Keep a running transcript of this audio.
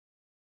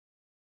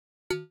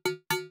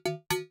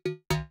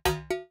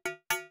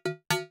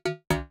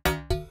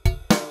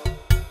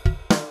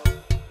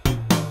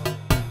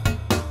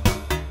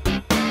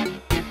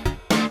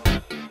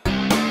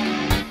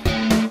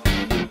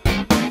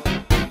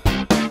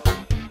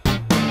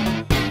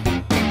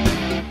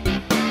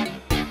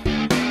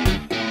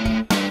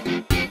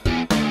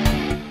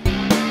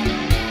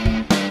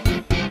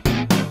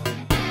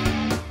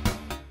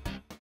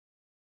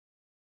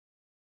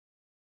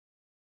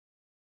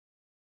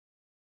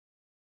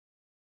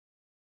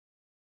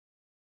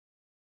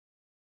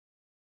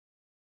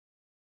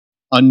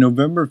On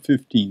November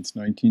 15,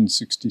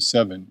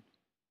 1967,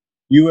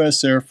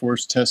 U.S. Air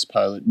Force test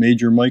pilot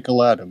Major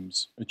Michael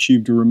Adams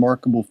achieved a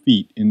remarkable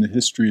feat in the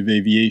history of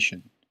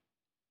aviation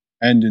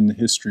and in the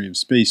history of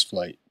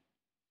spaceflight.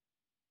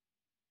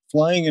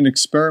 Flying an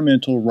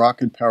experimental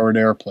rocket-powered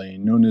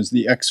airplane known as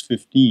the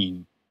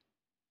X-15,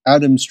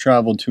 Adams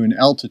traveled to an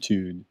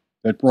altitude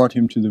that brought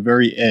him to the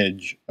very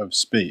edge of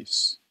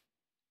space.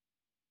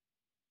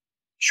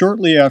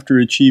 Shortly after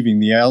achieving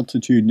the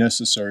altitude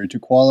necessary to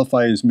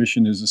qualify his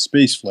mission as a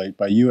spaceflight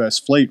by U.S.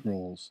 flight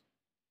rules,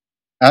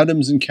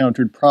 Adams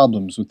encountered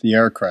problems with the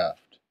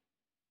aircraft.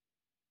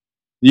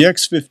 The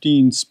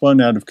X-15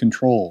 spun out of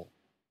control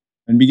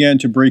and began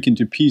to break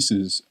into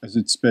pieces as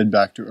it sped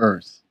back to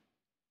Earth.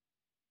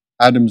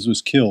 Adams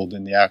was killed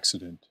in the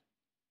accident.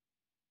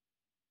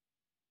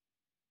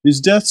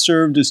 His death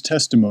served as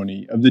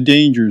testimony of the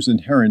dangers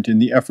inherent in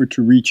the effort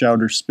to reach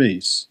outer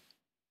space,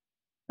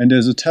 and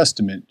as a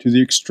testament to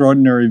the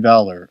extraordinary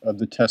valor of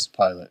the test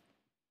pilot.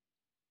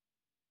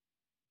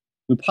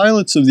 The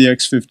pilots of the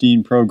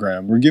X-15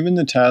 program were given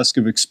the task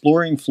of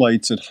exploring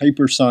flights at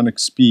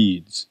hypersonic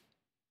speeds,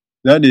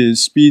 that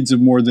is, speeds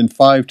of more than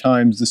 5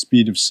 times the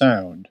speed of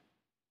sound,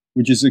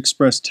 which is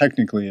expressed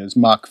technically as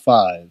Mach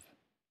 5.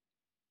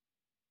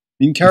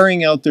 In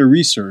carrying out their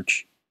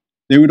research,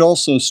 they would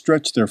also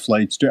stretch their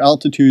flights to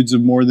altitudes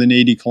of more than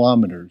 80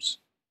 kilometers,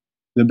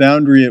 the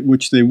boundary at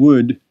which they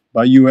would,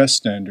 by U.S.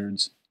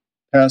 standards,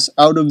 pass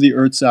out of the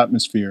Earth's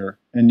atmosphere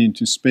and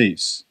into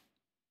space,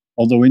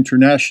 although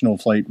international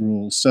flight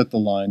rules set the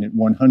line at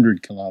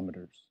 100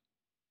 kilometers.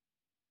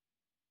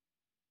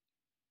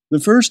 The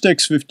first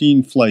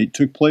X-15 flight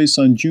took place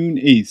on June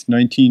 8,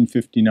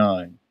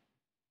 1959.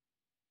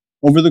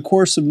 Over the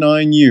course of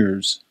 9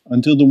 years,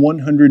 until the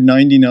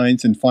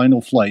 199th and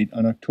final flight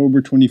on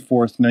October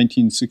 24,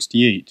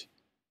 1968,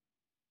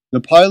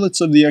 the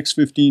pilots of the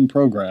X-15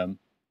 program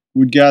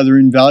would gather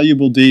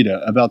invaluable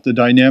data about the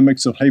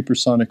dynamics of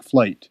hypersonic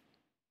flight,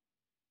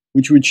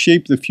 which would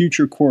shape the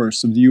future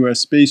course of the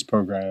U.S. space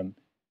program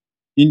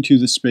into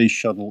the space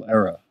shuttle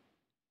era.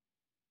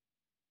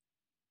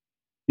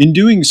 In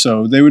doing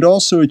so, they would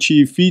also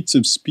achieve feats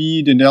of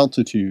speed and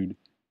altitude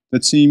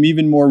that seem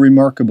even more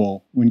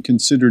remarkable when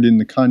considered in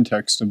the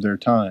context of their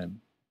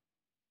time.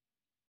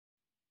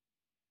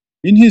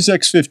 In his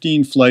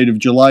X-15 flight of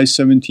July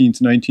 17,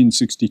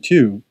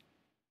 1962,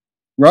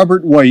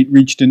 Robert White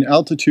reached an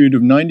altitude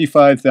of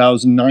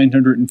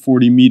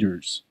 95,940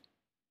 meters,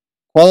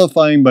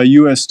 qualifying by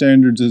U.S.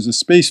 standards as a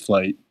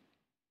spaceflight,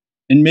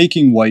 and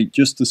making White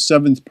just the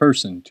 7th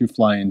person to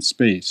fly in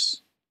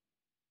space.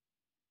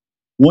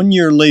 1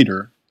 year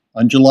later,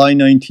 on July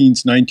 19,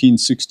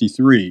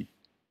 1963,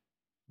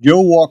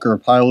 Joe Walker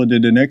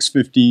piloted an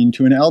X-15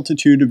 to an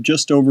altitude of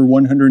just over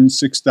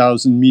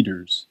 106,000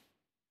 meters,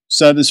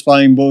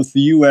 satisfying both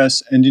the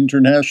U.S. and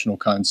international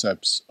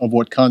concepts of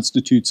what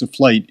constitutes a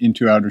flight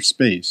into outer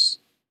space.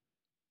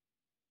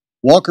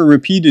 Walker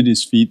repeated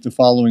his feat the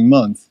following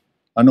month,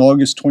 on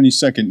August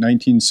 22,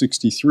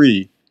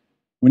 1963,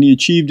 when he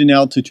achieved an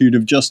altitude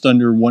of just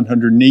under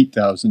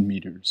 108,000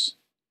 meters.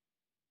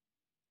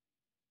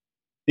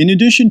 In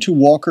addition to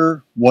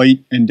Walker,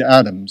 White, and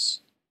Adams,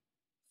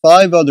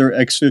 5 other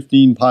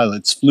X-15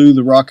 pilots flew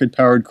the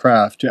rocket-powered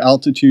craft to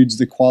altitudes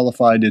that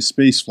qualified as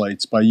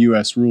spaceflights by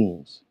U.S.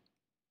 rules.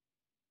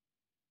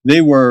 They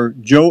were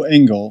Joe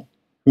Engle,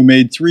 who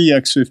made 3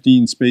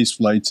 X-15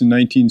 spaceflights in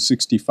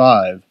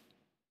 1965,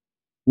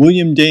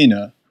 William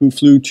Dana, who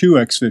flew 2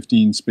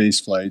 X-15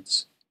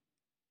 spaceflights,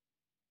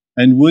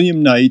 and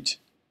William Knight,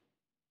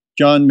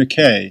 John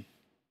McKay,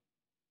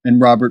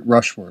 and Robert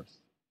Rushworth.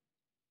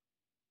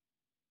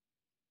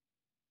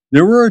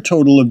 There were a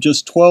total of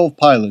just 12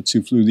 pilots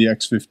who flew the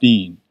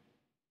X-15.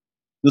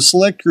 The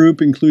select group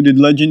included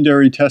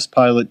legendary test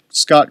pilot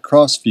Scott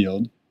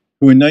Crossfield,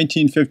 who in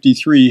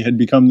 1953 had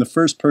become the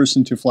first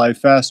person to fly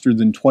faster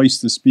than twice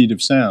the speed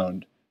of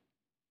sound,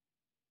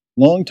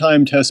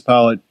 longtime test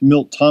pilot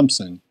Milt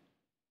Thompson,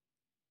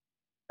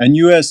 and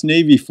U.S.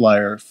 Navy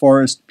flyer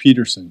Forrest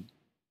Peterson.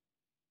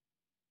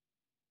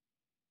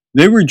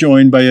 They were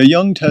joined by a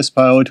young test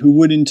pilot who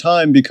would in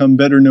time become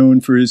better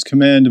known for his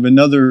command of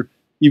another,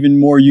 even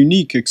more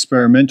unique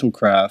experimental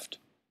craft,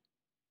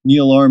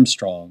 Neil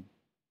Armstrong.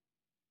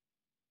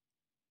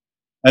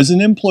 As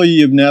an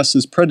employee of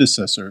NASA's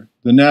predecessor,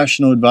 the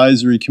National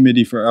Advisory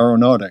Committee for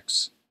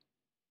Aeronautics,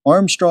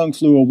 Armstrong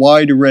flew a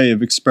wide array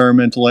of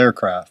experimental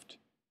aircraft,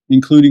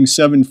 including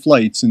 7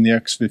 flights in the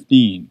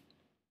X-15.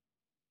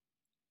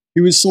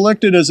 He was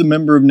selected as a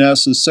member of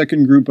NASA's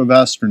second group of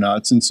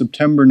astronauts in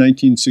September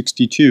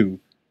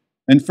 1962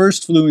 and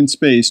first flew in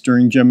space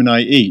during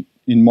Gemini 8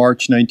 in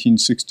March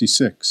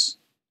 1966.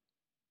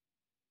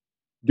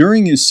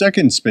 During his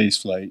second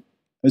spaceflight,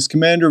 as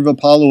commander of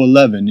Apollo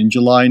 11 in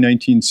July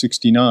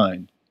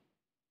 1969,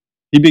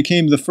 he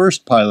became the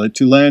first pilot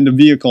to land a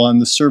vehicle on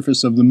the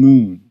surface of the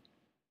Moon.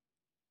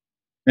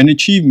 An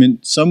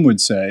achievement, some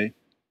would say,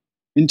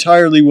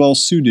 entirely well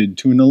suited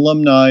to an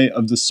alumni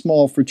of the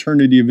small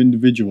fraternity of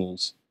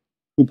individuals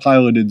who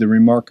piloted the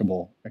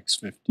remarkable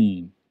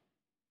X-15.